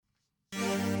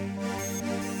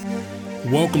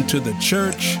Welcome to the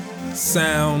Church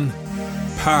Sound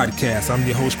Podcast. I'm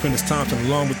your host, Prentiss Thompson,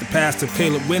 along with the pastor,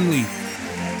 Caleb Windley.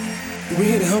 We're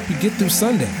here to help you get through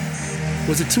Sunday.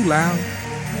 Was it too loud?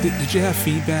 Did you have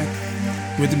feedback?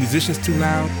 Were the musicians too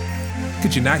loud?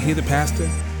 Could you not hear the pastor?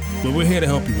 Well, we're here to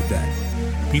help you with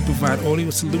that. We provide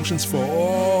audio solutions for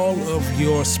all of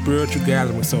your spiritual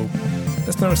gatherings. So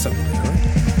let's learn something today, all right?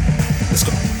 Let's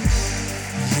go.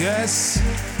 Yes.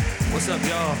 What's up,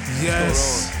 y'all?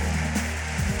 Yes.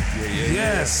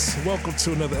 Yes. Welcome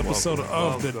to another episode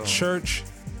of the Church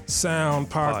Sound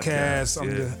Podcast.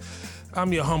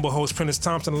 I'm your humble host, Prentiss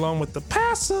Thompson, along with the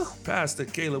pastor. Pastor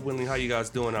Caleb Windley. How you guys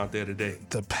doing out there today?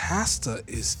 The pastor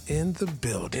is in the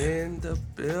building. In the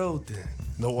building.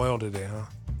 No oil today, huh?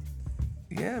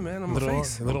 Yeah, man. I'm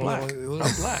face. I'm black. I'm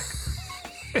black.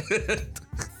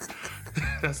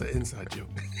 That's an inside joke.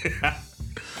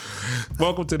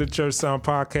 Welcome to the Church Sound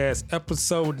Podcast,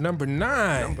 episode number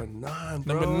 9. Number 9,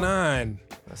 bro. Number 9.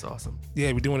 That's awesome.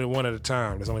 Yeah, we're doing it one at a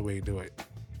time. That's the only way you do it.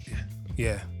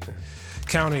 Yeah.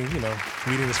 Counting,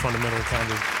 reading is fundamental.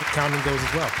 Counting goes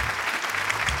as well.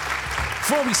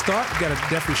 Before we start, we got to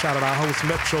definitely shout out our host,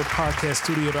 Metro Podcast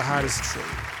Studio, the hottest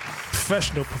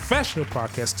professional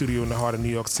podcast studio in the heart of New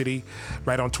York City,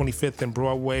 right on 25th and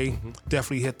Broadway.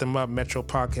 Definitely hit them up,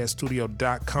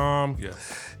 metropodcaststudio.com.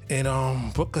 Yes.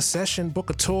 And book a session, book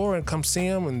a tour, and come see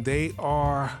them. And they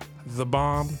are the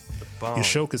bomb. Your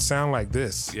show could sound like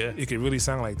this. Yeah. It could really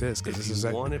sound like this. If you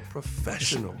want it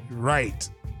professional. Right.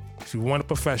 If you want a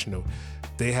professional,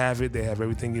 they have it. They have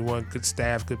everything you want. Good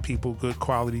staff, good people, good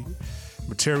quality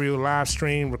material, live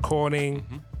stream, recording,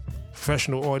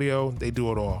 professional audio. They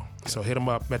do it all. So hit them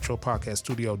up,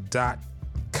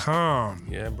 metropodcaststudio.com.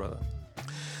 Yeah, brother.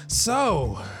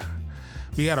 So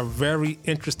we got a very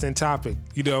interesting topic.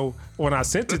 When I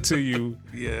sent it to you,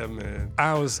 yeah, man.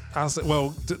 I was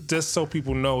well, just so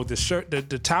people know,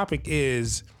 the topic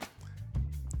is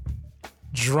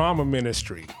drama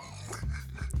ministry.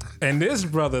 And this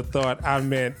brother thought I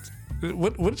meant,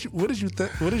 what did you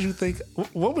think?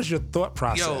 What was your thought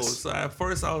process? Yo, so at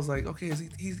first I was like, okay,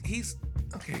 he's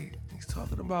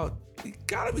talking about, he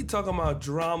gotta be talking about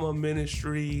drama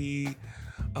ministry,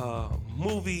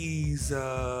 movies,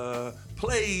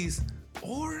 plays,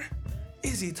 or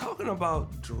is he talking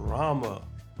about drama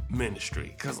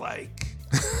ministry? Because,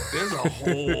 there's a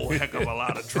whole heck of a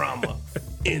lot of drama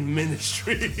in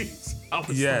ministries.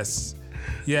 Yes.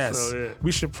 So, yeah.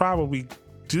 We should probably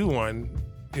do one,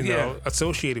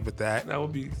 associated with that. That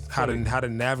would be funny. How to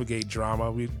navigate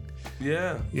drama.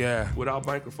 Yeah. Without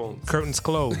microphones. Curtains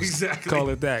closed. Exactly. Call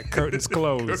it that. Curtains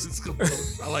closed. Curtains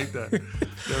closed. I like that.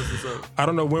 That's what's up. I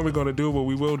don't know when we're going to do it, but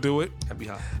we will do it. That'd be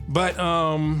hot. But,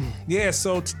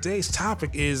 so today's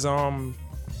topic is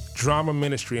drama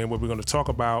ministry. And what we're going to talk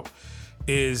about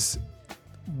is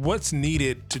what's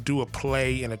needed to do a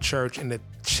play in a church and the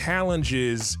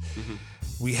challenges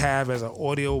we have as an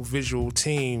audio-visual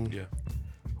team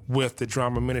with the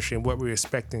drama ministry and what we're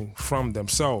expecting from them.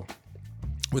 So,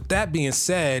 with that being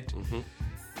said,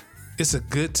 it's a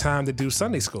good time to do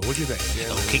Sunday school. What do you think?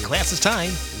 Yeah, okay, class is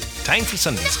time. Time for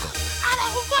Sunday school.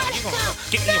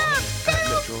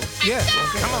 Yeah,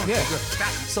 come on. Yeah.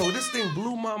 So this thing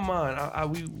blew my mind.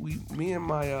 Me and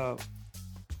my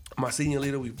senior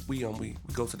leader, we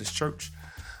go to this church.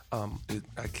 I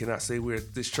cannot say where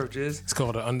this church is. It's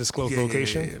called an undisclosed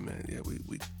location. Yeah, man. Yeah, we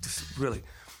just really.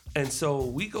 And so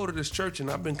we go to this church,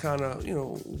 and I've been kind of,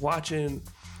 watching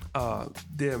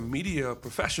their media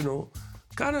professional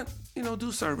kind of,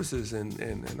 do services,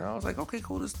 and I was like, okay,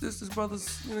 cool. This brother's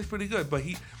he's pretty good, but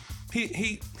he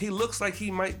looks like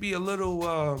he might be a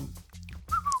little.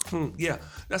 Yeah,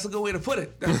 that's a good way to put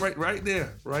it. That's right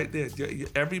there.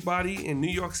 Everybody in New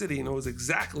York City knows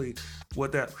exactly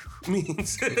what that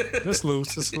means. It's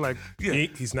loose. It's like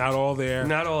he's not all there.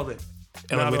 Not all there.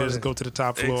 Elevator doesn't go to the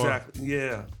top floor. Exactly.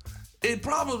 Yeah. It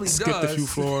probably Skipped does. a few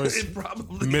floors. It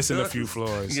probably missing does. a few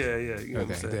floors. Yeah. You know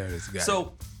what I'm saying? There it is.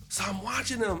 So I'm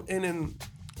watching him, and then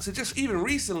just even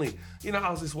recently, I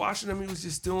was just watching him. He was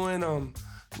just doing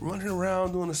running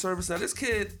around doing the service. Now this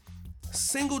kid,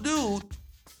 single dude,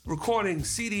 recording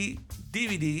CD,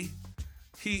 DVD.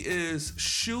 He is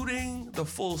shooting the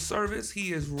full service.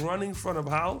 He is running front of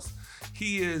house.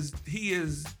 He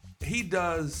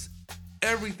does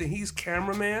everything. He's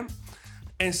cameraman.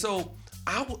 And so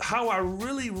how I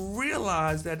really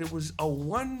realized that it was a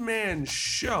one-man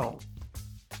show.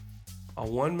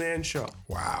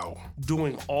 Wow.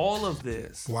 Doing all of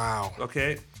this. Wow.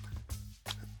 Okay.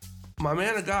 My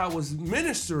man of God was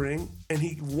ministering, and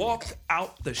he walked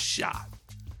out the shot.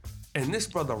 And this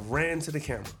brother ran to the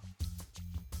camera.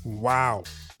 Wow.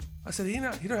 I said, he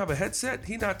don't have a headset?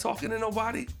 He not talking to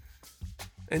nobody?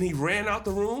 And he ran out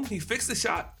the room. He fixed the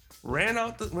shot, ran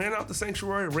out the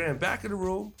sanctuary, ran back in the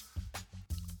room,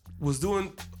 was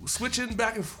switching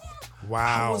back and forth.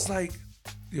 Wow. I was like,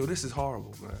 yo, this is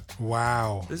horrible, man.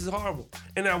 Wow. This is horrible.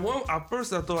 And at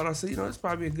first I thought, I said, this is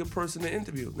probably a good person to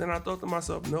interview. Then I thought to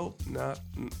myself, no,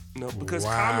 because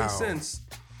common sense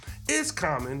is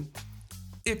common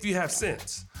if you have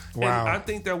sense. Wow. And I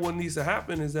think that what needs to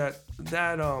happen is that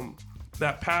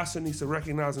pastor needs to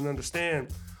recognize and understand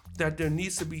that there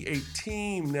needs to be a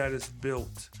team that is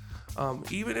built.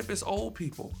 Even if it's old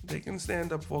people, they can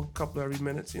stand up for a couple every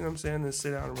minutes, you know what I'm saying, and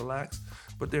sit down and relax.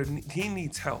 But he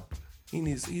needs help. He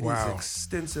needs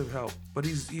extensive help. But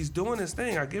he's doing his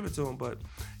thing. I give it to him, but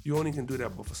you only can do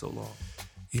that for so long.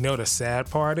 The sad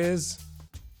part is,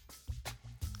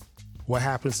 what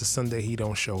happens to Sunday he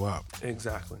don't show up?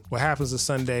 Exactly. What happens to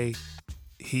Sunday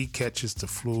he catches the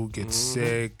flu, gets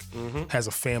sick, has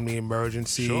a family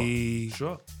emergency.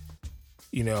 Sure.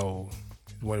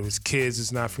 One of his kids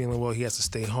is not feeling well, he has to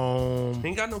stay home. He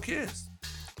ain't got no kids.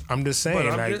 I'm just saying.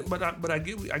 But I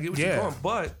get what you're doing.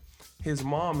 But his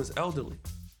mom is elderly.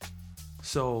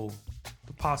 So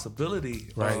the possibility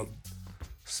of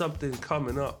something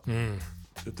coming up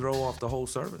to throw off the whole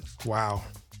service. Wow.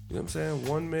 You know what I'm saying?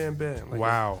 One-man band.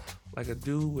 Like a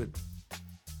dude with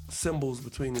cymbals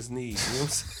between his knees. You know what I'm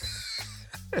saying?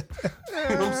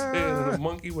 You know what I'm saying? And a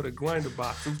monkey with a grinder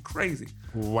box. It was crazy.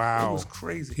 Wow. It was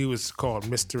crazy. He was called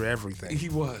Mr. Everything. He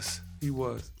was.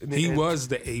 And he was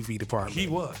the AV department. He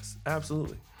was.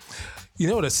 Absolutely.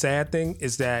 The sad thing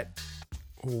is that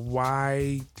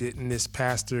why didn't this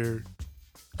pastor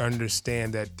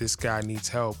understand that this guy needs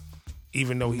help,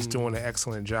 even though he's doing an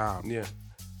excellent job? Yeah.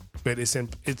 But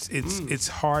it's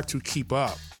hard to keep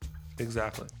up.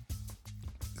 Exactly.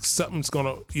 Something's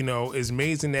gonna, as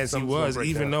amazing as he was,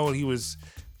 even though he was,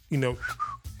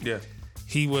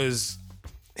 he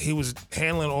was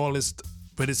handling all this,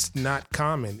 but it's not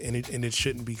common, and it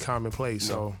shouldn't be commonplace.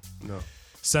 No.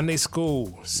 Sunday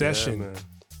school session. Yeah, man.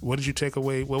 What did you take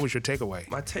away? What was your takeaway?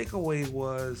 My takeaway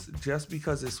was, just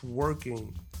because it's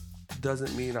working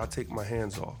doesn't mean I take my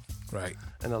hands off. Right.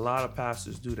 And a lot of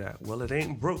pastors do that. Well, it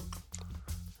ain't broke,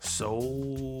 so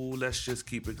let's just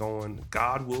keep it going.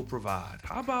 God will provide.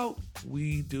 How about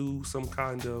we do some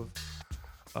kind of,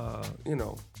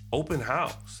 open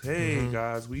house? Hey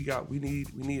guys, we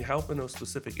need help in a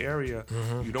specific area.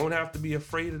 You don't have to be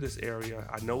afraid of this area.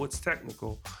 I know it's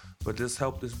technical, but just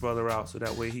help this brother out so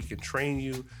that way he can train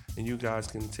you, and you guys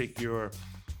can take your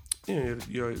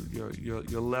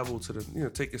level to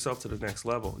the, take yourself to the next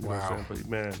level. You know what I'm saying? But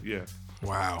man, yeah.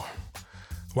 Wow.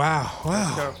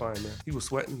 That's terrifying, man. He was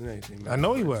sweating and everything, man. I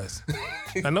know he was.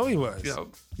 Yeah.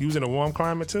 You was in a warm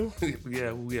climate too?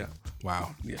 Yeah.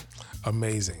 Wow. Yeah.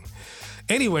 Amazing.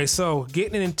 Anyway, so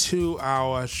getting into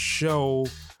our show,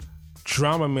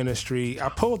 Drama Ministry, I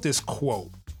pulled this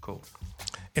quote. Cool.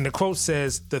 And the quote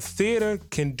says, "The theater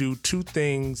can do two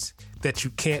things that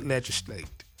you can't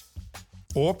legislate,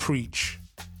 or preach,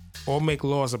 or make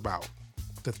laws about.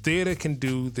 The theater can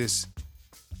do this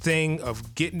thing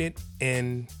of getting it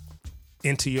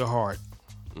into your heart,"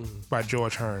 by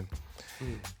George Hearn.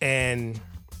 And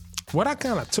what I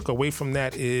kind of took away from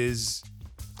that is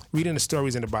reading the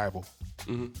stories in the Bible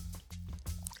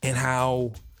and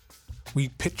how we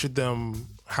picture them,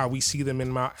 how we see them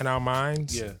in our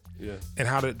minds. Yeah. And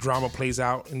how the drama plays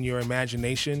out in your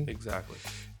imagination. Exactly.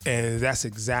 And that's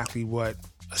exactly what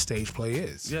a stage play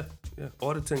is. Yeah.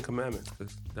 Or the 10 Commandments,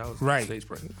 because that was right. stage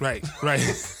play. Right.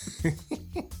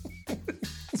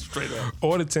 Straight up.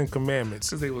 Or the 10 Commandments.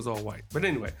 Because they was all white. But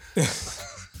anyway.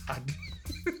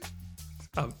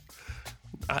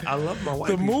 I love my white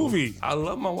people. The movie. I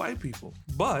love my white people.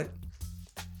 But,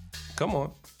 come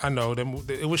on. I know.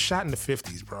 It was shot in the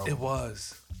 50s, bro. It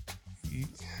was.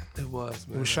 It was,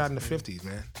 man. It was shot in the 50s,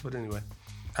 man. But anyway.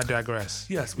 I digress.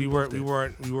 Yes, we weren't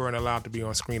allowed to be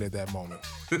on screen at that moment.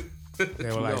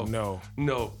 They were like, no.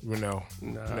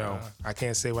 I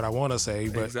can't say what I want to say,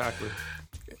 but exactly.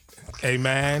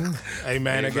 Amen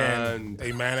again.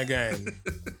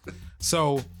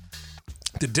 So,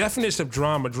 the definition of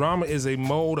drama is a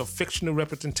mode of fictional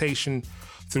representation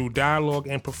through dialogue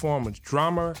and performance.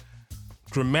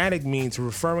 Dramatic means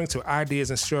referring to ideas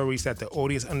and stories that the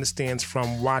audience understands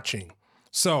from watching.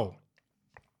 So,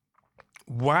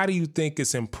 why do you think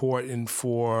it's important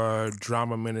for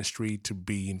drama ministry to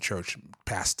be in church,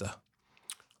 Pastor?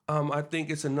 I think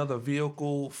it's another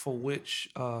vehicle for which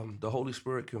the Holy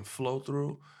Spirit can flow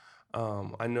through.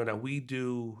 I know that we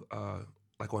do,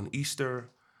 like on Easter,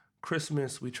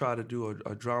 Christmas, we try to do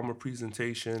a drama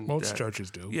presentation. Most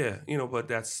churches do. Yeah, but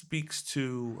that speaks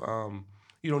to,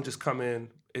 you don't just come in.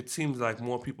 It seems like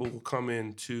more people will come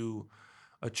in to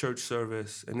a church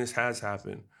service, and this has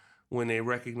happened, when they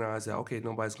recognize that, okay,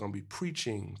 nobody's going to be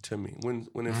preaching to me. When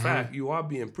in fact, you are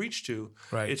being preached to,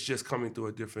 it's just coming through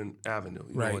a different avenue,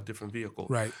 you know, a different vehicle.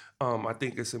 Right. I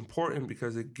think it's important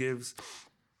because it gives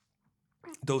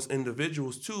those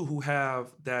individuals, too, who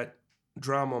have that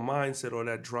drama mindset or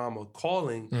that drama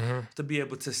calling to be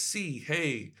able to see,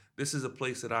 hey, this is a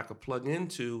place that I could plug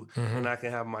into and I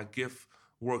can have my gift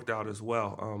worked out as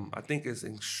well. I think it's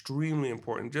extremely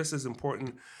important, just as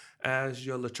important as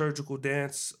your liturgical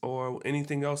dance or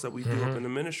anything else that we do up in the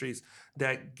ministries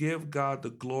that give God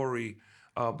the glory,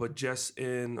 but just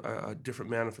in a different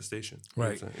manifestation.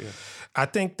 Right. You know yeah. I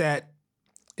think that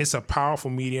it's a powerful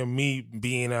medium. Me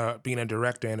being a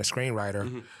director and a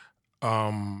screenwriter,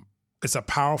 it's a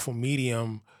powerful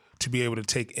medium to be able to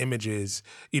take images.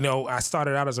 You know, I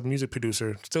started out as a music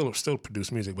producer, still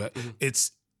produce music, but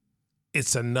it's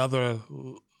another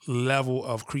level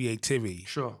of creativity.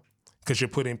 Sure. Because you're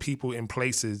putting people in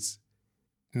places,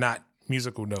 not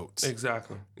musical notes.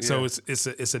 Exactly. Yeah. So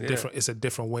it's a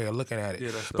different way of looking at it. Yeah,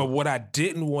 that's but dope. what I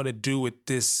didn't want to do with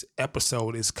this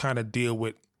episode is kind of deal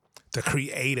with the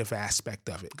creative aspect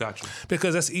of it. Gotcha.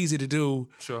 Because that's easy to do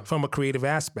Sure. from a creative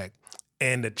aspect.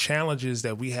 And the challenges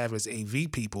that we have as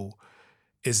AV people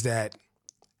is that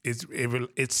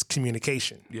it's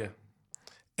communication. Yeah.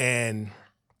 And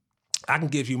I can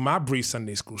give you my brief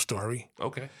Sunday school story.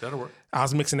 Okay, that'll work. I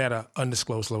was mixing at an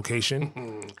undisclosed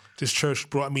location. This church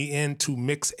brought me in to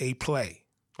mix a play.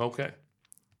 Okay.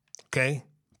 Okay?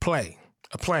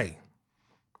 A play.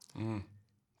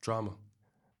 Drama.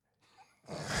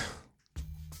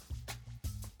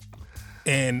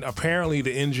 And apparently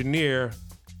the engineer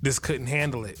just couldn't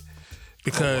handle it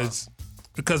because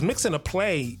mixing a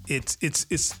play, it's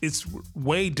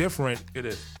way different. It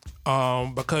is.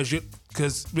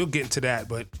 Because we'll get into that,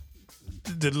 but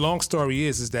the long story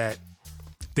is that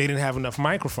they didn't have enough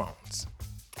microphones.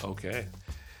 Okay.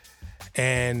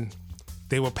 And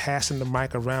they were passing the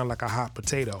mic around like a hot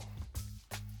potato.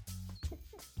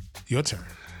 Your turn.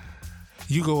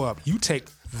 You go up, you take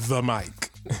the mic.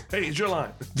 Hey, it's your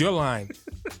line. Your line.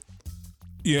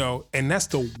 You know, and that's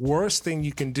the worst thing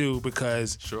you can do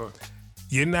because Sure.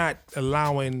 you're not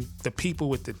allowing the people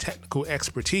with the technical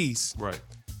expertise Right.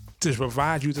 to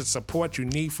provide you the support you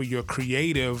need for your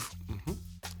creative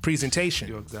presentation.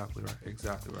 You're exactly right.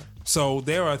 Exactly right. So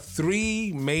there are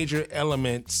three major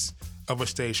elements of a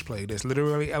stage play. There's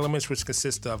literary elements, which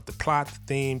consist of the plot,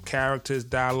 theme, characters,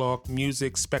 dialogue,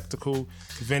 music, spectacle,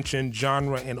 convention,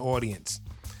 genre, and audience.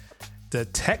 The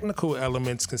technical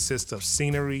elements consist of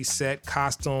scenery, set,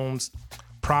 costumes,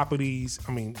 properties,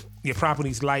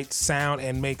 light, sound,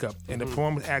 and makeup. And the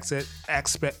performance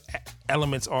aspect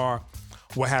elements are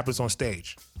what happens on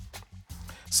stage.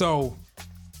 So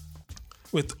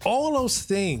with all those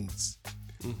things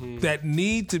that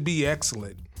need to be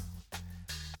excellent,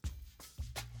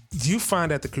 you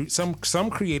find that some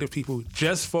creative people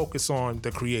just focus on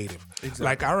the creative. Exactly.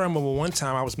 Like I remember one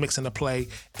time I was mixing a play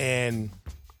and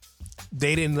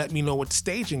they didn't let me know what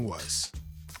staging was.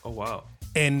 Oh wow.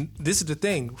 And this is the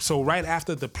thing. So right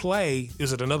after the play,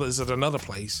 is it another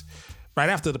place? Right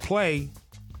after the play,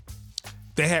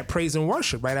 they had praise and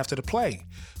worship right after the play.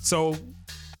 So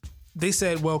they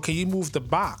said, well, can you move the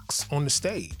box on the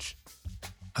stage?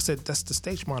 I said, that's the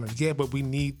stage monitor. Yeah, but we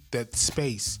need that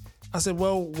space. I said,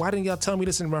 well, why didn't y'all tell me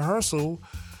this in rehearsal?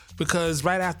 Because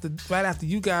right after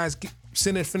you guys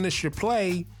sit and finish your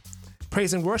play,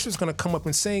 praise and worship is going to come up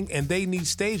and sing, and they need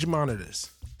stage monitors.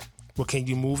 Well, can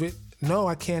you move it? No,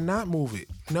 I cannot move it.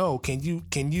 No, can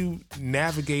you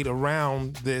navigate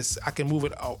around this? I can move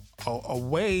it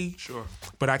away, Sure.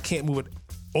 but I can't move it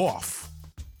off.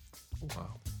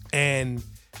 Wow. And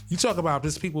you talk about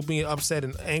just people being upset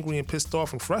and angry and pissed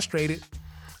off and frustrated.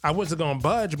 I wasn't going to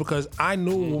budge because I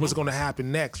knew what was going to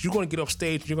happen next. You're going to get up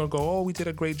stage, you're going to go, oh, we did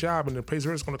a great job, and the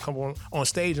praiser is going to come on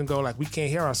stage and go like, we can't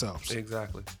hear ourselves.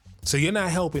 Exactly. So you're not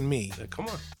helping me. Yeah, come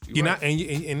on. You're right. not,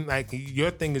 and like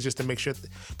your thing is just to make sure,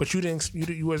 but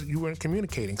you weren't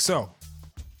communicating. So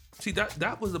See,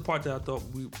 that was the part that I thought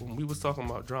when we was talking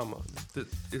about drama,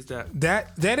 is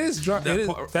that is drama.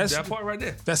 that part right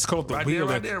there. That's called the Right wheel.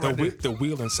 there, right there, right there. The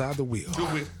wheel inside the wheel.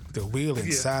 The wheel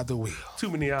inside the wheel.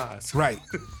 Too many eyes. Right.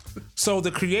 So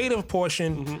the creative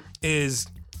portion is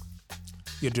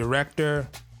your director,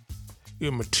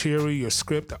 your material, your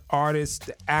script, the artists,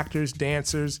 the actors,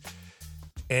 dancers,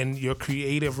 and your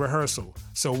creative rehearsal.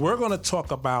 So we're going to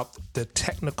talk about the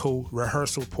technical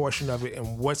rehearsal portion of it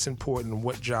and what's important and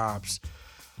what jobs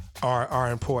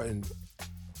are important.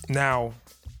 Now,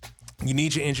 you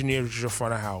need your engineers at your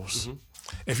front of house.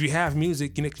 If you have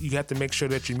music, you have to make sure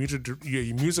that your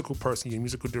musical person, your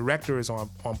musical director is on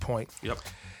point. Yep.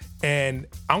 And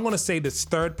I'm going to say this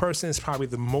third person is probably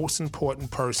the most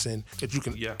important person that you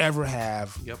can ever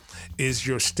have. Yep. Is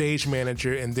your stage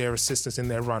manager and their assistants and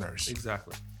their runners.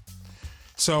 Exactly.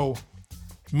 So,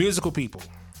 musical people,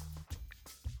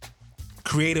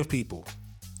 creative people,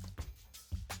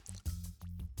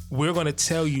 we're going to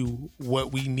tell you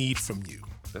what we need from you.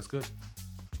 That's good.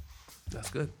 That's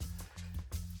good.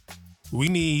 We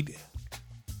need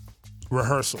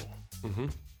rehearsal. Mm-hmm.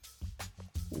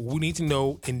 We need to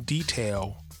know in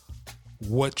detail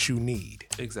what you need.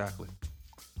 Exactly.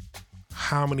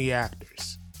 How many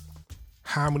actors?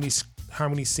 How many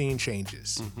scene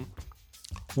changes? Mm-hmm.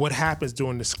 What happens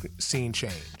during the scene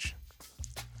change?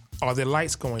 Are there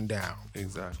lights going down?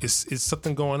 Exactly. Is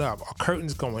something going up? Are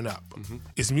curtains going up? Mm-hmm.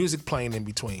 Is music playing in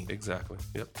between? Exactly.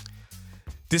 Yep.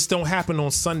 This don't happen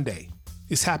on Sunday.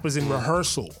 This happens in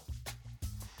rehearsal.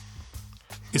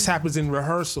 This happens in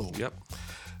rehearsal. Yep.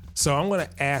 So I'm going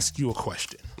to ask you a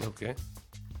question. Okay.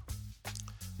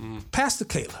 Pastor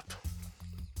Caleb,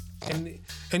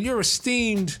 and your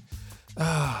esteemed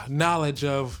knowledge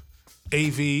of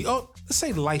AV, let's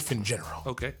say life in general.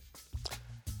 Okay.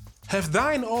 Hath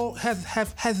thine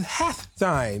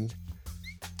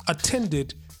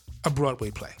attended a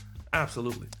Broadway play?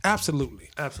 Absolutely. Absolutely.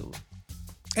 Absolutely.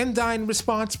 And thine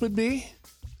response would be?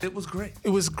 It was great. It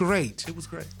was great. It was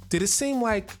great. Did it seem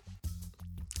like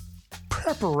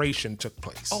preparation took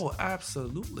place? Oh,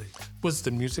 absolutely. Was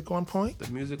the music on point?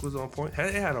 The music was on point.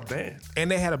 It had a band.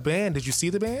 And they had a band. Did you see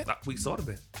the band? We saw the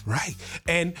band. Right.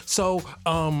 And so,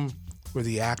 were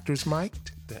the actors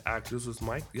mic'd? The actors was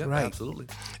mic'd. Yeah, right. Absolutely.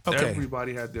 Okay.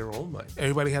 Everybody had their own mic.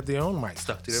 Everybody had their own mic.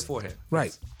 Stuck to their forehead.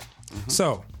 Right. Mm-hmm.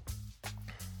 So,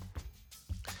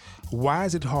 why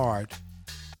is it hard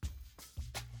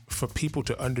for people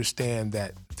to understand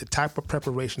that the type of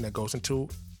preparation that goes into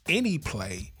any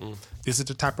play, this is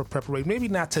the type of preparation, maybe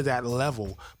not to that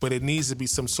level, but it needs to be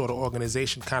some sort of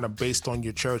organization kind of based on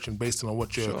your church and based on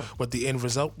what the end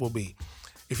result will be.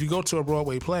 If you go to a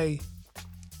Broadway play,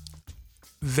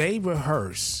 they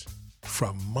rehearse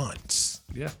for months.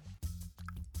 Yeah.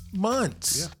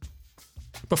 Months. Yeah.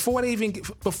 Before they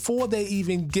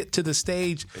even get to the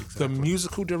stage, the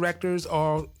musical directors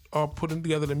are putting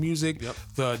together the music,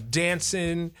 the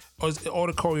dancing, all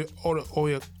the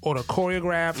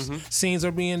choreographs, scenes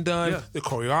are being done, the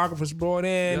choreographers brought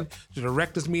in, the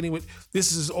directors meeting with.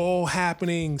 This is all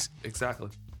happening exactly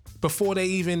before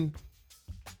they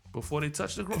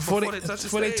touch the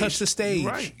they touch the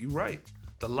stage. You're right.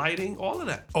 The lighting, all of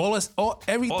that.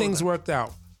 Everything's worked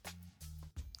out.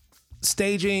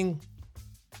 Staging,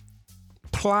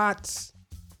 plots,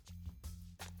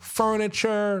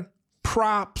 furniture,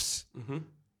 props,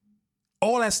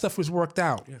 all that stuff was worked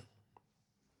out. Yeah.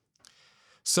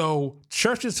 So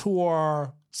churches who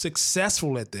are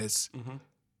successful at this,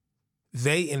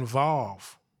 they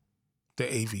involve the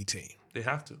AV team. They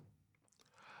have to.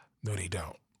 No, they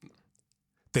don't.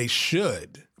 They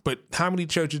should. But how many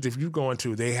churches, if you go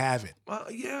into, they haven't?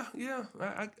 Yeah.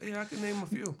 I can name a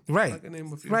few. Right. I can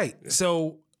name a few. Right. Yeah.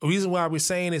 So the reason why we're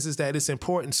saying this is that it's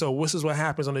important. So this is what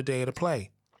happens on the day of the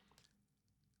play.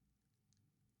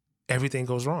 Everything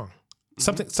goes wrong.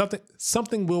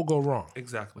 Something will go wrong.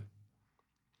 Exactly.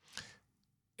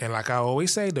 And like I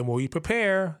always say, the more you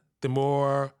prepare,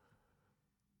 the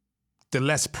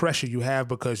less pressure you have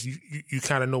because you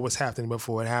kind of know what's happening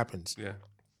before it happens. Yeah.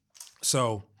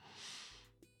 So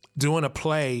doing a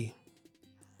play,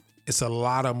 it's a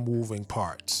lot of moving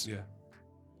parts. Yeah.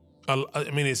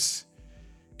 I mean, it's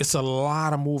a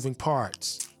lot of moving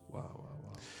parts. Wow.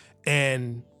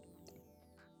 And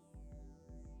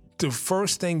the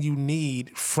first thing you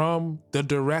need from the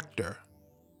director,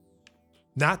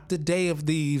 not the day of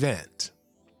the event,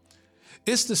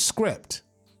 is the script.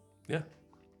 Yeah.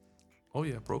 Oh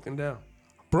yeah, broken down.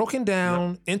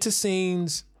 Into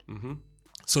scenes,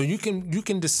 so you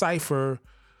can decipher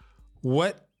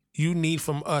what you need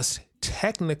from us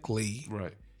technically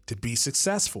to be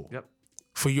successful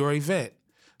for your event.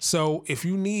 So if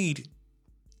you need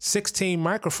 16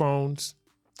 microphones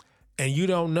and you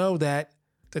don't know that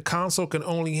the console can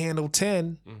only handle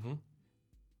 10,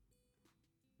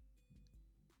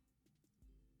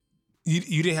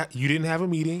 you didn't have a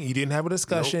meeting, you didn't have a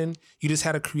discussion, you just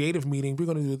had a creative meeting. We're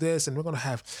going to do this, and we're going to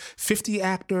have 50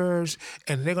 actors,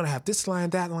 and they're going to have this line,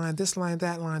 that line, this line,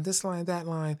 that line, this line, that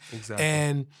line. Exactly.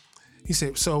 And he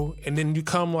said, so, and then you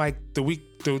come like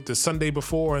the Sunday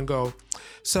before and go,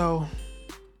 so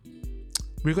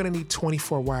we're going to need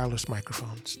 24 wireless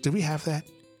microphones. Do we have that?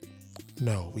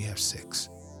 No, we have 6.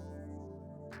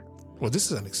 Well,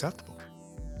 this is unacceptable.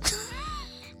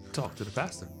 Talk to the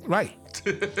pastor. Right.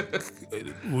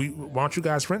 Why don't you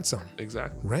guys rent some?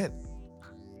 Exactly. Rent.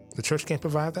 The church can't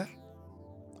provide that?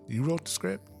 You wrote the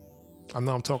script? I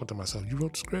know I'm talking to myself. You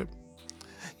wrote the script?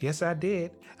 Yes, I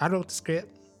did. I wrote the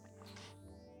script.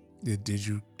 Did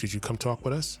you come talk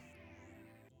with us?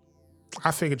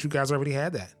 I figured you guys already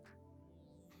had that.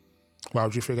 Why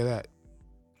would you figure that?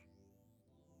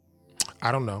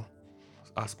 I don't know.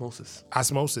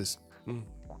 Osmosis.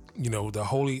 You know, the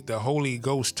Holy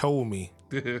Ghost told me.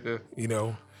 You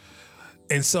know.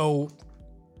 And so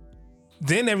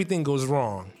then everything goes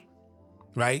wrong,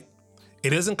 right? It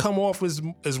doesn't come off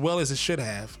as well as it should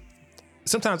have.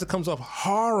 Sometimes it comes off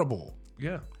horrible.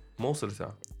 Yeah, most of the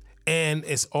time. And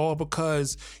it's all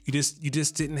because you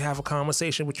just didn't have a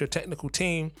conversation with your technical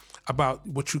team about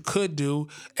what you could do,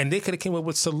 and they could have came up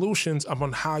with solutions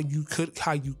on how you could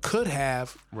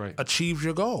have achieved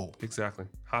your goal. Exactly.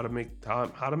 How to make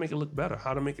it look better,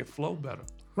 how to make it flow better.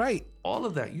 Right. All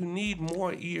of that. You need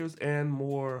more ears and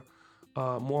more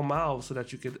mouths so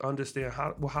that you can understand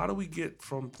how do we get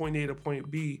from point A to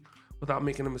point B without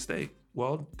making a mistake?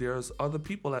 Well, there's other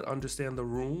people that understand the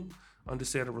room,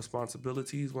 understand the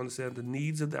responsibilities, understand the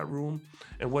needs of that room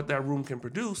and what that room can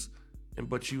produce,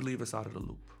 but you leave us out of the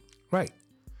loop. Right.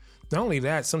 Not only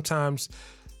that, sometimes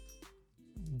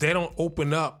they don't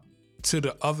open up to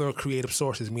the other creative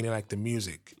sources, meaning like the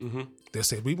music. Mm-hmm. They'll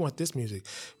say, we want this music.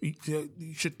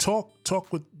 You should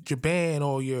talk with your band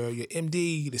or your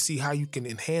MD to see how you can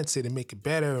enhance it and make it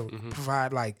better and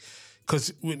provide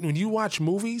because when you watch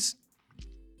movies,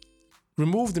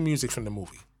 remove the music from the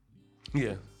movie.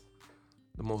 Yeah.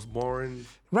 The most boring.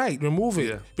 Right, remove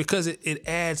it because it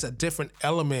adds a different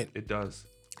element. It does.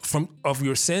 Of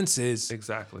your senses.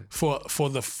 Exactly. For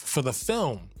the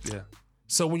film. Yeah.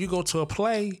 So when you go to a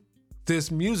play,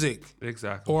 there's music.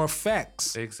 Exactly. Or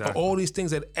effects. Exactly. Or all these things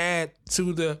that add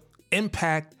to the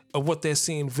impact of what they're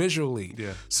seeing visually.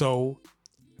 Yeah. So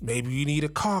maybe you need a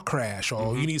car crash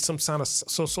or you need some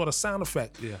sort of sound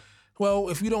effect. Yeah. Well,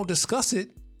 if you don't discuss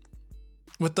it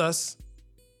with us,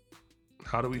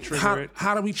 how do we trigger it?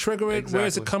 How do we trigger it? Exactly. Where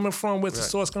is it coming from? Where's the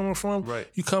source coming from? Right.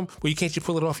 Can't you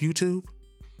pull it off YouTube?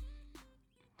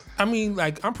 I mean,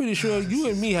 I'm pretty sure you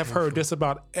and me have heard this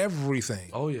about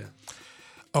everything. Oh yeah.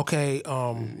 Okay.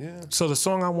 So the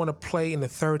song I want to play in the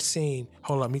third scene.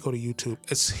 Hold on, let me go to YouTube.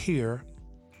 It's here.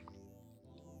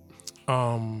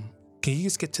 Can you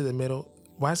just get to the middle?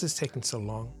 Why is this taking so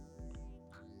long?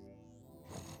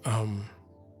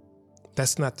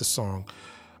 That's not the song.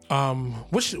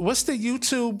 What's the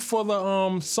YouTube for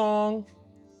the song?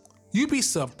 You'd be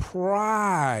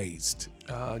surprised.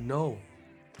 No.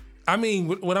 I mean,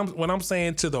 what I'm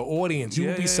saying to the audience, you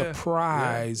would be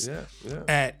surprised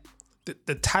at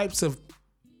the types of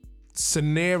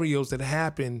scenarios that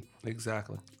happen.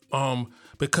 Exactly.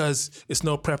 Because it's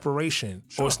no preparation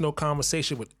or it's no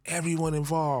conversation with everyone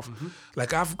involved.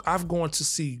 Like I've gone to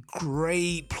see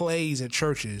great plays at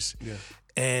churches. Yeah.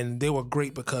 And they were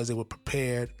great because they were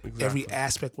prepared. Exactly. Every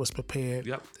aspect was prepared.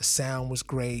 Yep. The sound was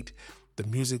great. The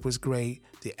music was great.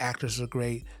 The actors are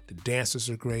great. The dancers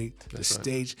are great. The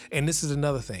stage. And this is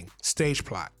another thing. Stage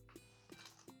plot.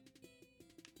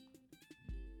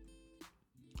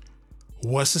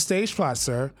 What's the stage plot,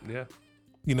 sir? Yeah.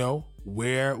 You know,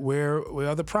 where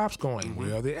are the props going?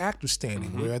 Where are the actors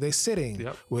standing? Where are they sitting?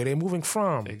 Yep. Where are they moving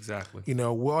from? Exactly. You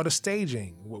know, where are the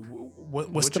staging?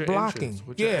 What's the blocking?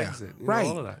 What's your exit? Right.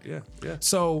 All of that. Yeah.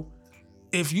 So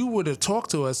if you were to talk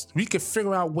to us, we could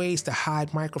figure out ways to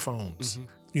hide microphones.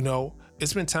 You know,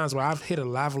 it's been times where I've hit a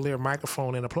lavalier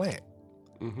microphone in a plant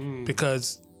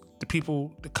because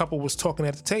the couple was talking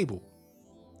at the table.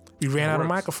 We ran out of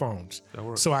microphones.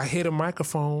 So I hit a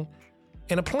microphone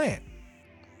in a plant.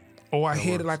 Or I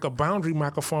hit like a boundary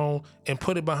microphone and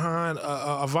put it behind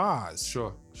a vase.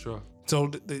 Sure. So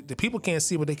the people can't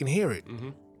see, but they can hear it.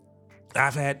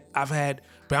 I've had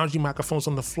boundary microphones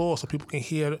on the floor so people can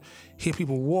hear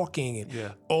people walking,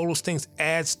 and all those things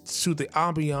adds to the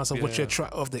ambiance of what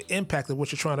of the impact of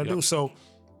what you're trying to do. So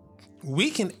we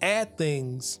can add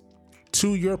things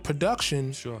to your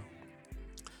production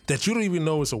that you don't even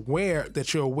know is aware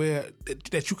that you're aware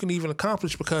that you can even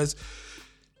accomplish because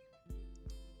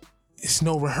it's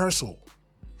no rehearsal.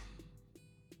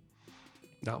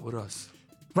 Not with us.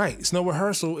 Right. It's no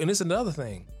rehearsal. And it's another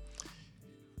thing.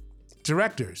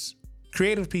 Directors,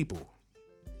 creative people,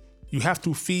 you have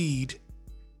to feed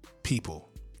people.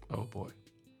 Oh, boy.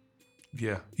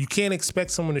 Yeah. You can't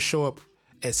expect someone to show up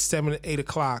at 7 or 8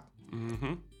 o'clock,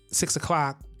 6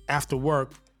 o'clock after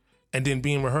work and then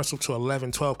be in rehearsal till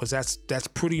 11, 12, because that's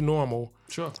pretty normal.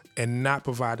 Sure. And not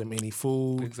provide them any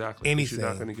food, Exactly. anything. You're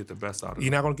not going to get the best out of it.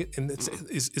 You're not going to get, and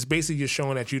it's basically just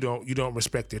showing that you don't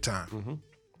respect their time. Mm-hmm.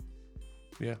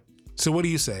 Yeah. So what do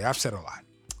you say? I've said a lot.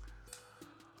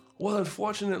 Well,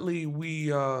 unfortunately,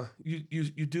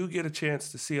 you do get a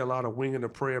chance to see a lot of wing in the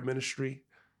prayer ministry.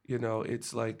 You know,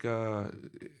 it's like,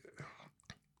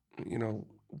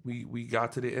 we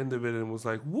got to the end of it and was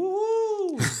like,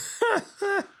 woo!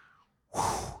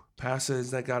 Pastor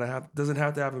doesn't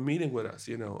have to have a meeting with us,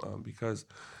 because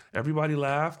everybody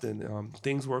laughed and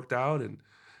things worked out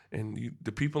and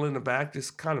the people in the back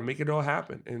just kind of make it all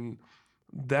happen. And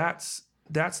that's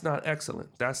not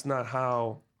excellent. That's not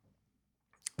how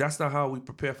we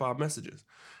prepare for our messages.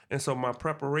 And so my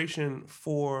preparation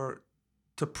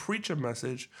to preach a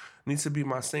message needs to be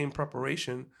my same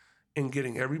preparation in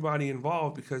getting everybody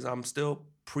involved, because I'm still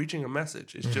preaching a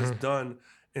message. It's just done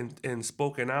and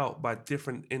spoken out by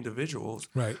different individuals.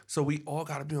 Right. So we all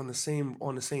got to be on the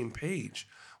same page.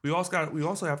 We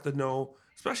also have to know,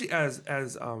 especially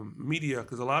as media,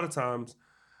 because a lot of times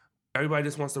everybody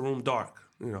just wants the room dark.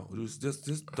 Just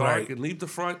dark, right, and leave the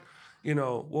front.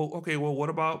 Well, what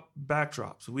about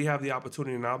backdrops? We have the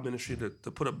opportunity in our ministry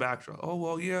to put a backdrop. Oh,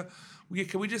 well, yeah.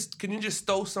 Can you just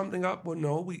throw something up? Well,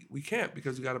 no, we can't,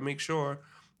 because we got to make sure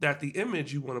that the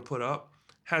image you want to put up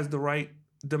has the right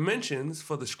dimensions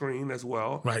for the screen as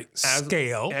well. Right.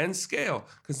 Scale.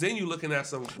 Because then you're looking at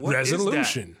some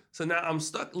resolution. Is that? So now I'm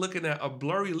stuck looking at a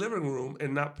blurry living room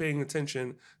and not paying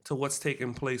attention to what's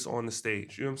taking place on the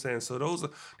stage. You know what I'm saying? So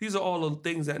these are all the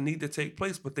things that need to take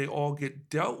place, but they all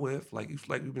get dealt with, like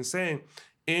we've been saying,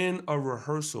 in a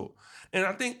rehearsal. And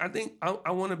I think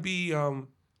I want to be I'm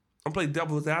playing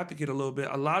devil's advocate a little bit.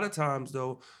 A lot of times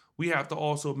though, we have to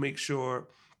also make sure,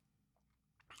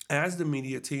 as the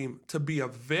media team, to be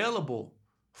available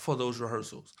for those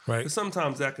rehearsals. Right. Because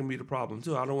sometimes that can be the problem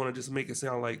too. I don't want to just make it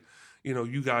sound like,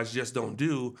 you guys just don't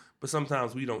do, but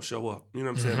sometimes we don't show up. You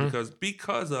know what I'm saying?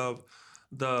 Because of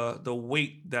the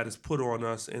weight that is put on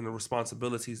us and the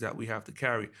responsibilities that we have to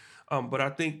carry. But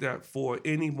I think that for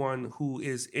anyone who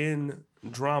is in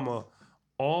drama,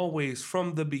 always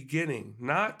from the beginning,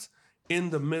 not in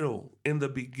the middle, in the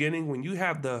beginning, when you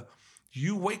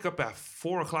wake up at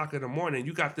 4:00 in the morning,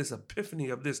 you got this epiphany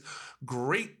of this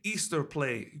great Easter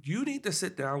play. You need to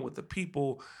sit down with the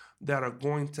people that are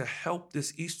going to help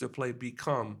this Easter play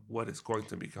become what it's going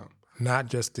to become. Not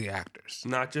just the actors.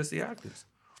 Yeah. Not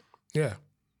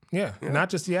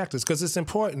just the actors, because it's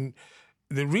important.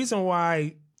 The reason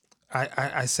why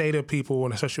I say to people,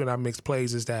 and especially when I mix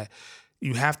plays, is that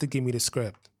you have to give me the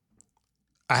script.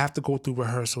 I have to go through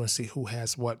rehearsal and see who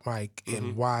has what mic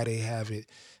and why they have it.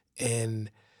 And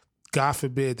God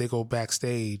forbid they go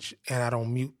backstage and I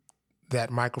don't mute that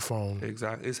microphone.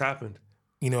 Exactly. It's happened.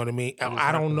 You know what I mean?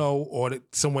 I don't know, or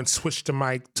that someone switched the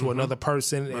mic to another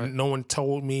person and no one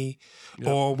told me,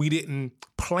 or we didn't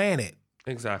plan it.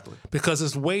 Exactly. Because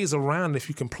there's ways around if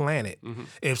you can plan it.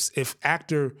 If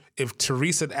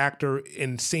Teresa, the actor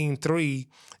in scene 3,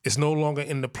 is no longer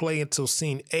in the play until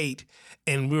scene 8,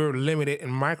 and we're limited in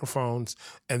microphones,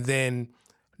 and then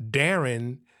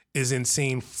Darren is in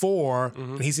scene 4,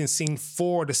 and he's in scene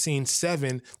 4 to scene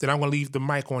 7, then I'm gonna leave the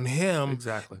mic on him.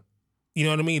 Exactly. You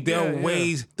know what I mean?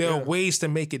 There are ways to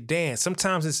make it dance.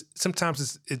 Sometimes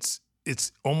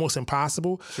it's almost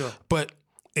impossible. Sure. But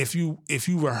if you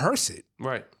rehearse it,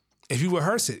 right. If you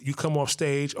rehearse it, you come off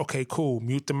stage, okay, cool,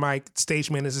 mute the mic,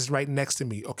 stage manager's right next to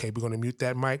me. Okay, we're gonna mute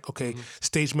that mic. Okay,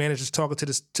 stage manager's talking to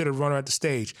the runner at the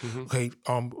stage. Okay,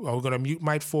 we're gonna mute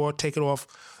mic 4, take it off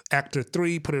actor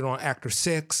 3, put it on actor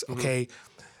 6. Okay.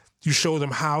 You show them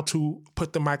how to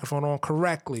put the microphone on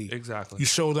correctly. Exactly. You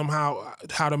show them how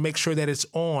to make sure that it's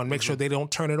on, make sure they don't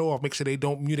turn it off, make sure they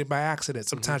don't mute it by accident.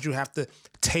 Sometimes you have to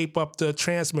tape up the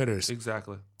transmitters.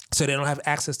 Exactly. So they don't have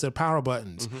access to the power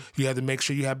buttons. You have to make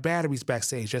sure you have batteries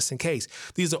backstage just in case.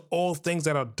 These are all things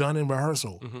that are done in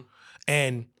rehearsal.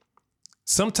 And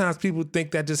sometimes people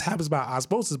think that just happens by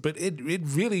osmosis, but it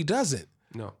really doesn't.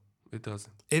 No, it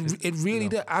doesn't. It really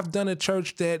does. I've done a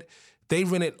church that they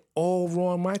rented all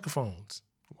raw microphones.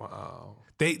 Wow.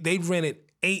 They rented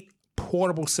 8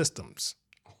 portable systems.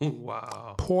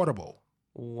 Wow. Portable.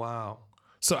 Wow.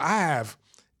 So I have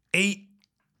 8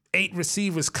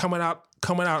 receivers coming out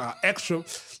extra,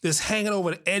 just hanging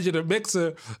over the edge of the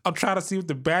mixer. I'm trying to see what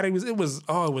the battery was. It was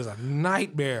a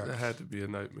nightmare. That had to be a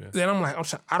nightmare. Then I'm like,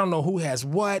 I don't know who has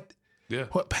what. Yeah.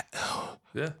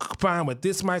 Combined with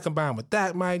this mic, combined with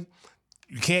that mic.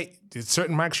 You can't, there's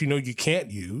certain mics you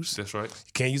can't use. That's right.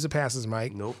 You can't use the pastor's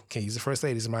mic. Nope. Can't use the first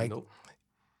lady's mic. Nope.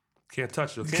 Can't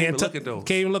touch those. Can't even look at those.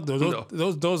 Can't even look at those.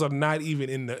 No. Those are not even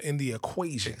in the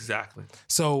equation. Exactly.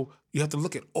 So you have to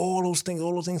look at all those things.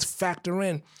 All those things factor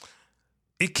in.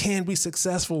 It can be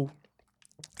successful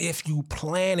if you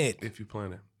plan it. If you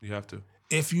plan it, you have to.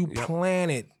 If you plan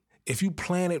it, if you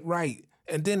plan it right,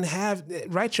 and then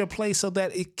write your play so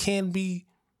that it can be.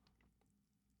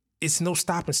 It's no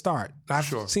stop and start. I've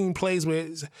seen plays where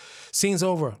scene's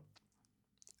over.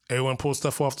 Everyone pulls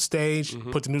stuff off the stage,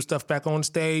 put the new stuff back on the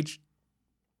stage.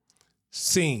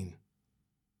 Scene.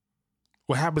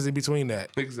 What happens in between that?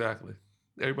 Exactly.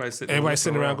 Everybody's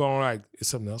sitting around going like, is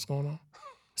something else going on?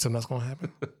 Something else going to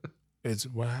happen? It's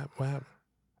what happened?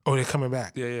 Oh, they're coming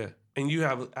back. Yeah. And you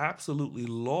have absolutely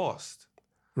lost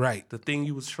the thing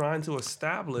you was trying to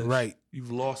establish. Right.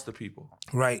 You've lost the people.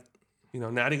 Right.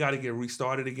 Now they got to get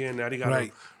restarted again. Now they got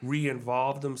to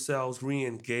re-involve themselves,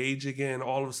 re-engage again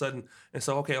all of a sudden. And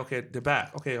so, okay, they're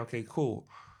back. Okay, cool.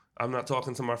 I'm not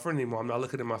talking to my friend anymore. I'm not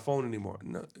looking at my phone anymore.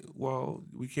 No, well,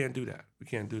 we can't do that.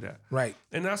 Right.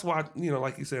 And that's why,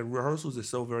 like you said, rehearsals is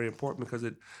so very important because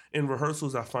in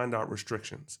rehearsals, I find out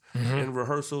restrictions. In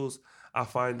rehearsals, I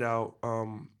find out,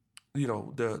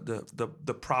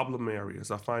 the problem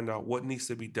areas. I find out what needs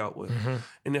to be dealt with.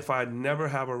 And if I never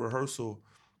have a rehearsal,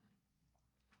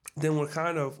 then we're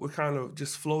kind of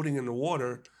just floating in the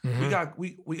water. We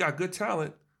got good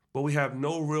talent, but we have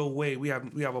no real way. We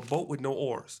have a boat with no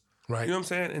oars. Right. You know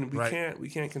what I'm saying? And we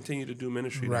can't continue to do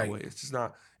ministry that way. It's just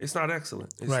not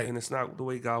excellent. And it's not the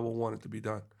way God will want it to be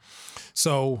done.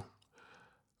 So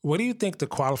what do you think the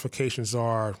qualifications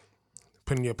are,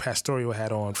 putting your pastoral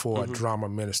hat on, for a drama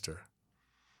minister?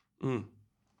 He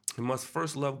must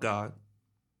first love God.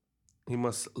 He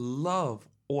must love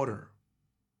order.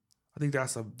 I think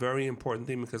that's a very important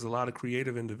thing because a lot of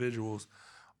creative individuals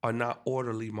are not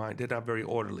orderly minded. They're not very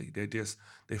orderly.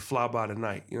 They fly by the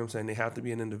night. You know what I'm saying? They have to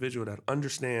be an individual that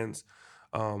understands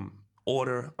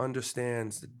order,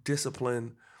 understands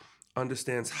discipline,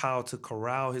 understands how to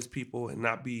corral his people and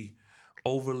not be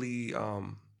overly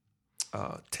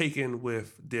taken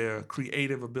with their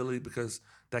creative ability because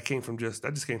that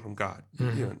just came from God.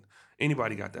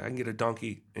 Anybody got that. I can get a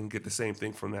donkey and get the same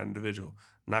thing from that individual.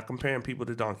 Not comparing people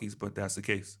to donkeys, but that's the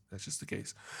case. That's just the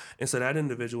case. And so that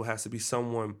individual has to be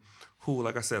someone who,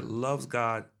 like I said, loves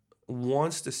God,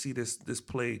 wants to see this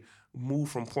play move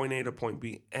from point A to point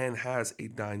B, and has a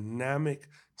dynamic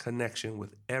connection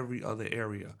with every other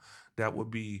area. That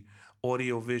would be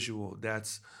audio visual,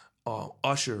 that's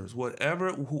ushers,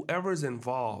 whoever's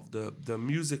involved, the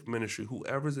music ministry,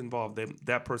 whoever's involved,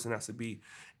 that person has to be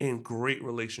in great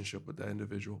relationship with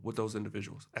those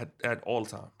individuals at all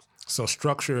times. So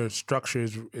structure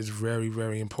is very,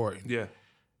 very important. Yeah.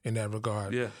 In that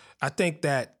regard. Yeah. I think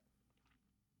that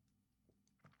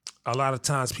a lot of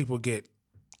times people get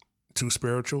too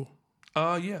spiritual.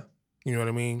 Yeah. You know what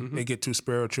I mean? They get too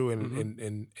spiritual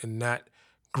and not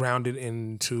grounded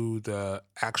into the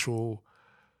actual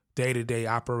day-to-day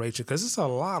operation, because it's a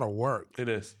lot of work. It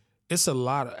is. It's a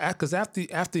lot of, because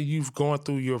after you've gone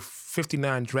through your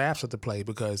 59 drafts of the play,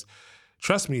 because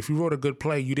trust me, if you wrote a good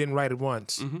play, you didn't write it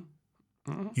once.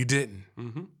 You didn't.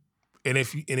 And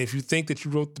if you think that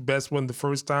you wrote the best one the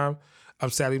first time,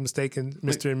 I'm sadly mistaken,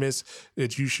 Mr. and Miss,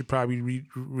 that you should probably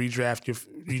redraft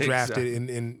exactly. it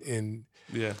and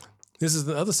yeah. This is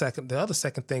the other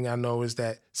second thing I know is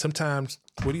that sometimes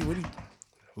what do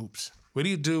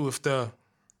you do if the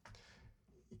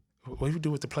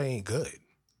play ain't good?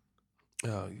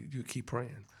 You keep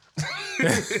praying.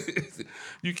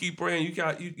 You keep praying.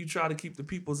 You try to keep the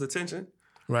people's attention.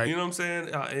 Right. You know what I'm saying?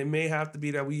 It may have to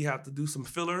be that we have to do some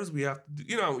fillers. We have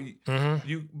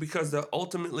to, because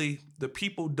ultimately the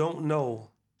people don't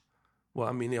know. Well,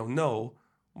 I mean, they'll know,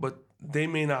 but they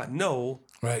may not know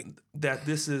that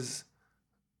this is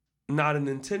not an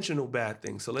intentional bad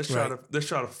thing. So let's try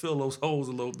to fill those holes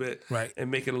a little bit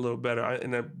and make it a little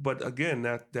better. But again,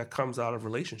 that comes out of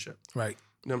relationship. Right.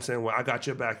 You know what I'm saying? Well, I got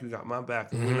your back, you got my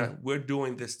back. And we're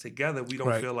doing this together. We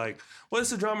don't feel like, well,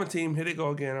 it's a drama team. Here they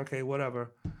go again. Okay,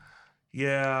 whatever.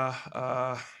 Yeah.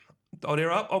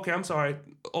 They're up? Okay, I'm sorry.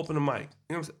 Open the mic.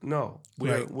 You know what I'm saying? No.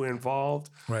 We're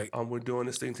involved. Right. We're doing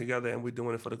this thing together, and we're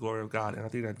doing it for the glory of God. And I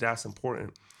think that's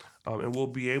important. And we'll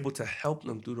be able to help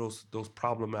them through those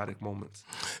problematic moments.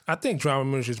 I think drama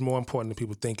ministry is more important than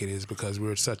people think it is, because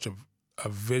we're such a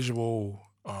visual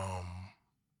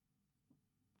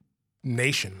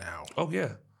nation now. Oh,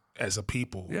 yeah. As a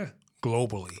people. Yeah.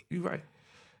 Globally. You're right.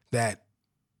 That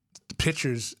the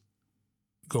pictures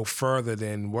go further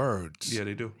than words. Yeah,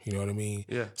 they do. You know what I mean?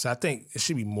 Yeah. So I think it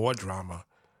should be more drama.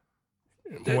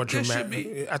 More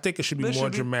dramatic. I think it should be more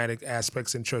dramatic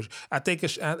aspects in church. I think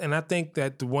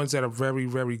that the ones that are very,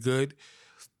 very good,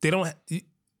 they don't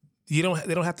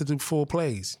have to do full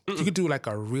plays. You could do like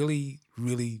a really,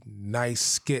 really nice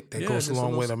skit that goes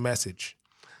along with a message.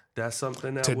 That's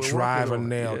something that to we're drive a working on.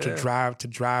 nail, to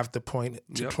drive the point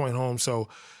home. So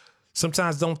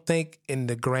sometimes don't think in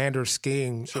the grander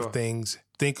scheme of things.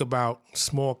 Think about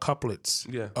small couplets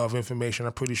of information.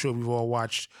 I'm pretty sure we've all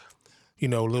watched,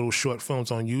 little short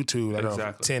films on YouTube that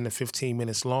are 10 to 15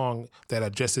 minutes long that are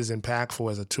just as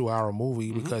impactful as a 2-hour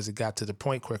movie because it got to the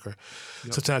point quicker.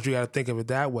 Sometimes you got to think of it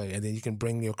that way, and then you can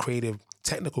bring your creative,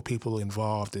 technical people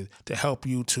involved to help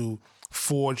you to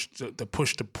forge, to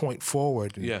push the point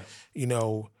forward. And,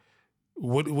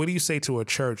 what do you say to a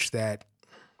church that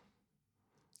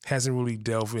hasn't really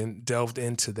delved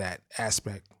into that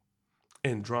aspect?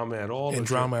 In drama at all? In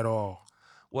drama at all.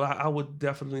 Well, I would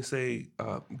definitely say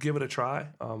give it a try.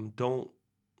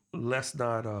 Let's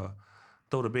not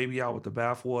throw the baby out with the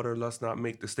bathwater. Let's not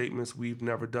make the statements. We've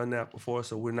never done that before,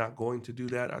 so we're not going to do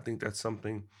that. I think that's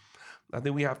something. I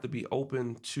think we have to be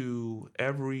open to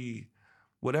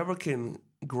whatever can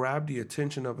grab the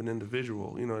attention of an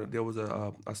individual. There was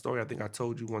a story I think I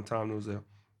told you one time. There was a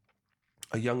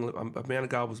man of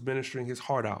God was ministering his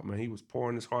heart out, man. He was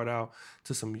pouring his heart out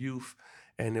to some youth.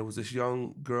 And there was this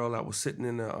young girl that was sitting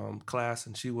in the class,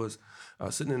 and she was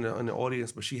sitting in the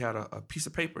audience, but she had a piece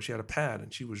of paper, she had a pad,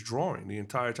 and she was drawing the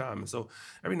entire time. And so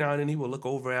every now and then he would look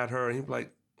over at her, and he'd be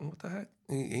like, "What the heck?"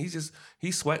 And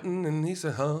he's sweating, and he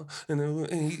said, "Huh?" And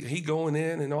he going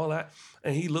in and all that.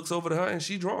 And he looks over to her, and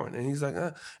she's drawing, and he's like,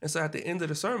 And so at the end of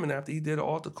the sermon, after he did the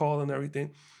altar call and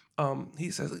everything, he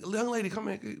says, "Young lady, come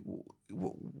here.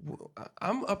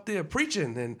 I'm up there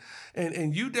preaching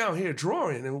and you down here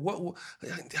drawing. And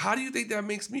how do you think that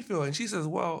makes me feel?" And she says,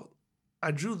 "Well,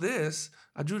 I drew this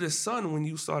sun when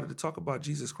you started to talk about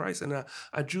Jesus Christ. And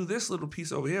I drew this little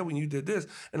piece over here when you did this.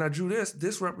 And I drew this.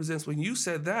 This represents when you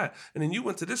said that. And then you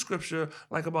went to this scripture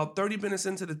like about 30 minutes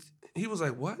into he was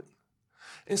like, "What?"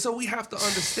 And so we have to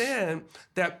understand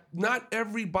that not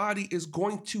everybody is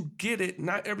going to get it.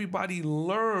 Not everybody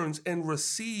learns and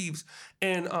receives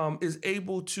and is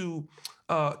able to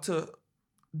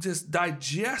just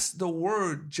digest the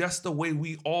word just the way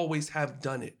we always have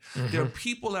done it. There are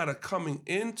people that are coming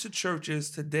into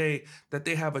churches today that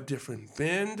they have a different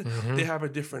bend, they have a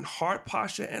different heart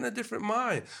posture and a different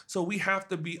mind. So we have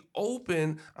to be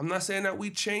open. I'm not saying that we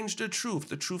change the truth.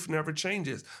 The truth never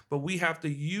changes, but we have to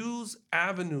use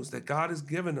avenues that God has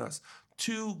given us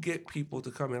to get people to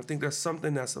come in. I think that's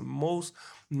something that's the most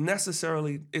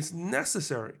it's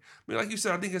necessary. I mean, like you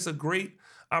said, I think it's a great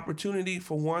opportunity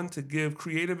for one to give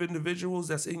creative individuals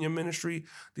that's in your ministry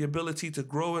the ability to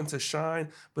grow and to shine,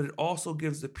 but it also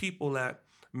gives the people that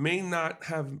they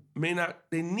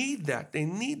need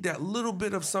that little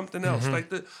bit of something else, like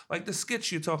the skits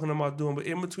you're talking about doing, but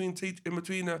in between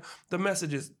the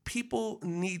messages, people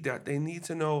need that. They need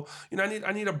to know,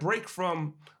 I need a break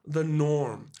from the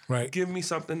norm. Right. Give me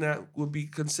something that would be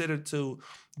considered to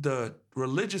the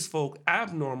religious folk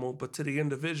abnormal, but to the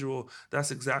individual, that's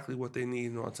exactly what they need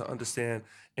in order to understand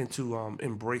and to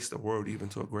embrace the word even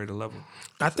to a greater level.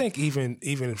 I think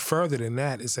even further than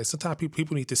that is that sometimes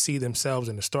people need to see themselves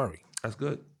in the story. That's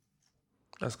good.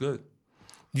 That's good.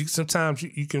 Sometimes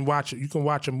you can watch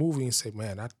a movie and say,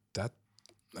 "Man,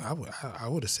 I would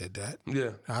have said that."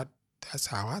 Yeah, that's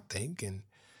how I think, and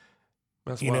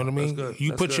that's you know what I mean. That's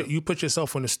good. You put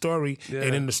yourself in the story,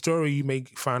 and in the story you may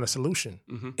find a solution.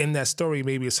 In that story,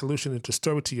 maybe a solution to the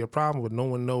story to your problem, but no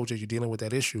one knows that you're dealing with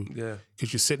that issue. Yeah,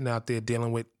 because you're sitting out there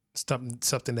dealing with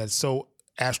something that's so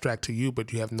abstract to you,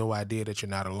 but you have no idea that you're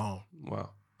not alone. Wow,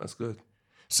 that's good.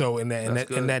 So in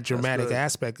that dramatic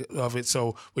aspect of it,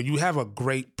 so when you have a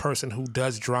great person who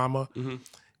does drama,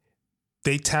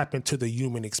 they tap into the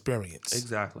human experience.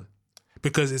 Exactly.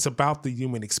 Because it's about the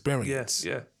human experience.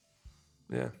 Yeah.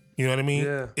 You know what I mean?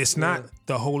 Yeah. It's not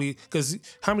the holy, because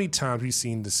how many times we've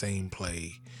seen the same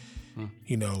play,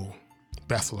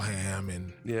 Bethlehem,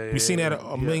 and we've seen that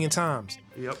a million times.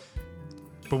 Yep.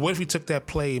 But what if we took that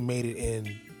play and made it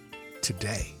in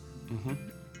today?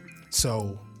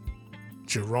 So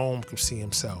Jerome can see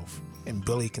himself and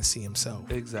Billy can see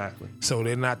himself. Exactly. So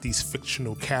they're not these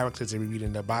fictional characters that we read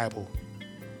in the Bible,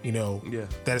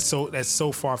 that's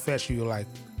so far-fetched. You're like,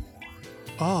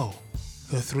 oh,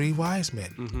 the three wise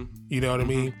men. You know what I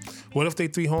mean? What if they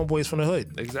three homeboys from the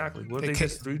hood? Exactly. What if they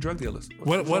just three drug dealers?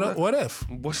 What if?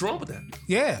 What's wrong with that?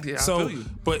 Yeah. So, I feel you.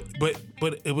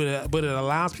 But it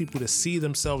allows people to see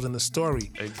themselves in the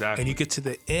story. Exactly. And you get to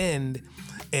the end,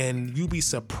 and you be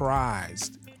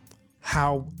surprised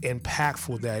how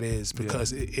impactful that is,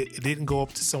 because it didn't go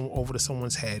up to over to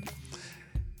someone's head.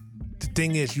 The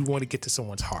thing is, you want to get to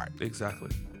someone's heart.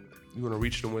 Exactly. You want to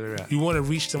reach them where they're at. You want to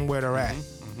reach them where they're at.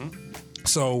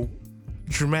 So,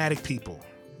 dramatic people,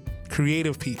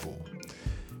 creative people,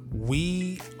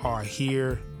 we are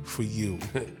here for you.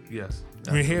 Yes.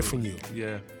 We're here for you.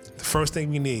 Yeah. The first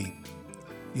thing you need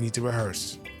to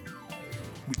rehearse.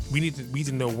 We need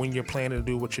to know when you're planning to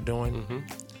do what you're doing,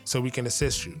 so we can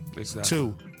assist you. Exactly.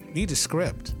 2, you need a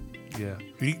script. Yeah.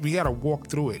 We got to walk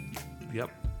through it. Yep.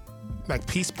 Like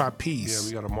piece by piece. Yeah,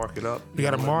 we got to mark it up. We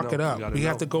got to mark it up. We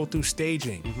have to go through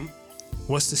staging.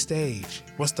 What's the stage?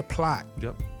 What's the plot?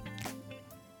 Yep.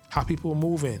 How people are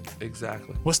moving.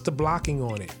 Exactly. What's the blocking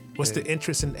on it? What's the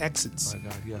entrance and exits? My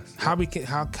God, yes. How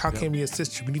can we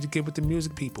assist you? We need to get with the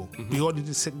music people. We all need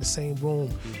to sit in the same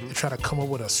room and try to come up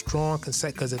with a strong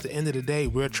concept, because at the end of the day,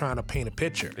 we're trying to paint a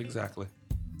picture. Exactly.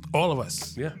 All of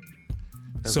us. Yeah.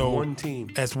 As one team.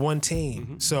 As one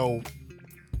team. So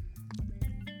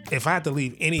if I had to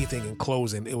leave anything in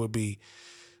closing, it would be,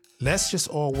 let's just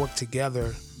all work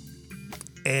together.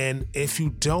 And if you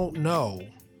don't know,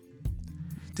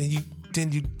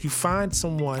 then you find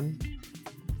someone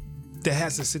that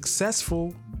has a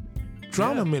successful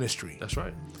drama ministry. That's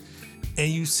right. And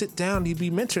you sit down and you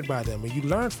be mentored by them, or you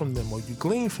learn from them, or you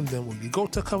glean from them, or you go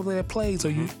to a couple of their plays, or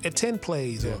you attend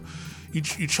plays, or you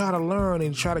try to learn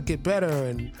and try to get better.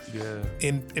 And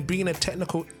being a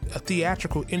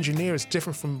theatrical engineer is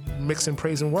different from mixing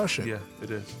praise and worship. Yeah,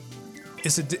 it is.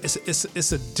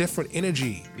 It's a different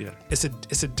energy. Yeah. It's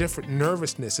a different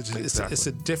nervousness. It's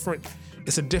a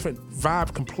different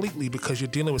vibe completely, because you're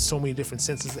dealing with so many different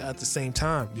senses at the same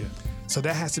time. Yeah. So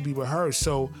that has to be rehearsed.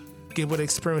 So get with an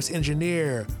experienced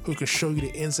engineer who can show you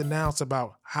the ins and outs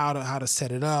about how to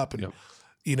set it up and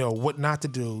what not to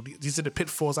do. These are the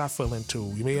pitfalls I fell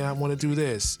into. You may not want to do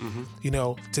this.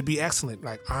 To be excellent,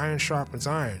 like iron sharpens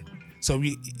iron. So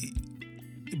we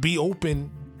be open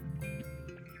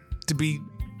to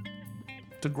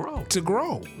grow.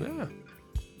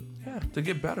 Yeah, to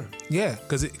get better. Yeah,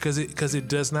 because it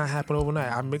does not happen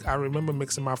overnight. I remember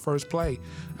mixing my first play.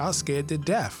 I was scared to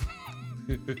death.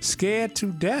 Scared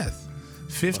to death.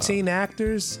 15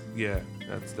 actors. Yeah,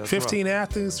 that's 15 rough.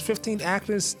 actors. 15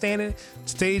 actors standing.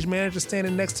 Stage manager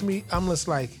standing next to me. I'm just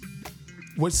like,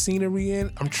 what scene are we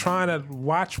in? I'm trying to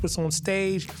watch what's on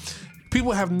stage.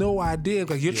 People have no idea.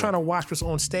 Like, you're trying to watch what's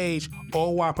on stage,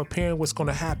 all while preparing what's going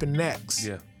to happen next.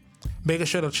 Yeah. Making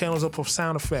sure the channel's up for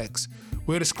sound effects.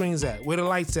 Where the screen's at. Where the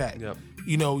light's at. Yep.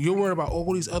 You're worried about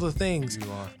all these other things.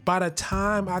 You are. By the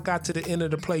time I got to the end of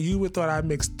the play, you would thought I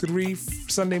mixed 3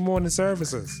 Sunday morning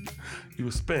services. You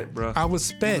was spent, bro. I was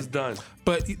spent. You was done.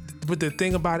 But the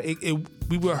thing about it,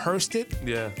 we rehearsed it.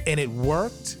 Yeah. And it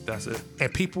worked. That's it.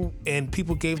 And people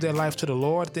gave their life to the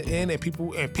Lord at the end, and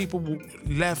people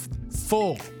left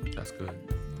full. That's good.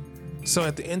 So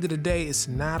at the end of the day, it's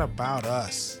not about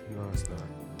us. No, it's not.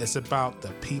 It's about the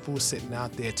people sitting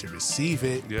out there to receive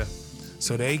it. Yeah.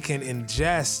 So they can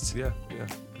ingest. Yeah,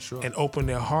 for sure. And open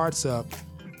their hearts up,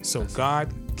 so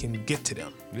God can get to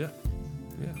them. Yeah.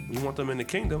 We want them in the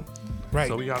kingdom. Right.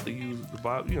 So we have to use the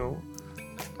Bible.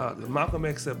 Malcolm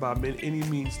X said, by any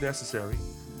means necessary.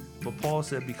 But Paul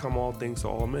said, become all things to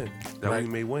all men, that we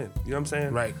may win. You know what I'm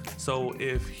saying? Right. So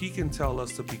if he can tell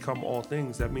us to become all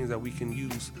things, that means that we can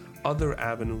use other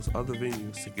avenues, other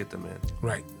venues to get them in.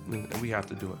 Right. And we have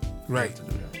to do it. Right. We have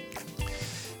to do that.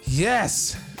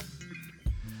 Yes.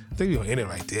 I think we're gonna end it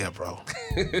right there, bro.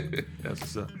 That's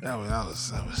what's up. That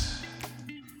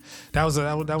was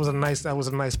a nice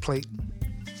plate.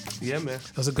 Yeah, man.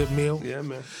 That was a good meal. Yeah,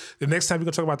 man. The next time we're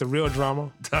gonna talk about the real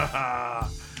drama.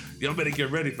 Y'all better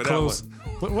get ready for Close.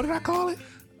 that one. What did I call it?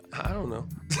 I don't know.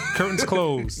 Curtains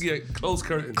closed. Yeah, close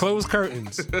curtains. Closed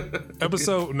curtains.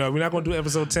 Episode. No, we're not gonna do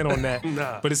episode 10 on that.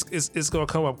 Nah. But it's gonna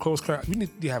come up. Closed curtains. We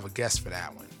need to have a guest for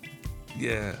that one.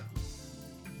 Yeah.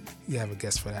 You have a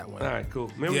guest for that one. All right,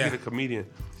 cool. Maybe we get a comedian.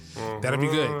 That'll be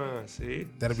good. See?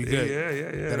 That'll be good.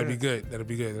 Yeah. That'll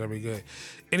be good.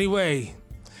 Anyway,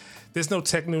 there's no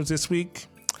tech news this week.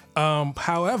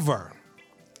 However,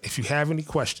 if you have any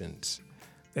questions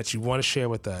that you want to share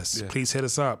with us, please hit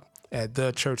us up at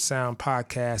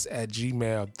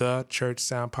thechurchsoundpodcast@gmail.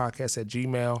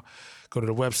 Thechurchsoundpodcast@gmail. Go to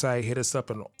the website, hit us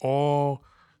up on all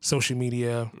social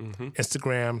media,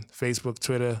 Instagram, Facebook,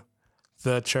 Twitter,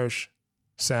 The Church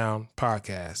Sound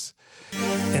Podcast.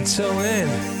 Until then,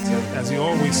 as we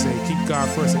always say, keep God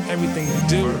first in everything you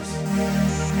do.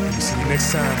 We'll see you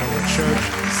next time on the Church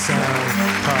Sound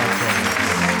Podcast.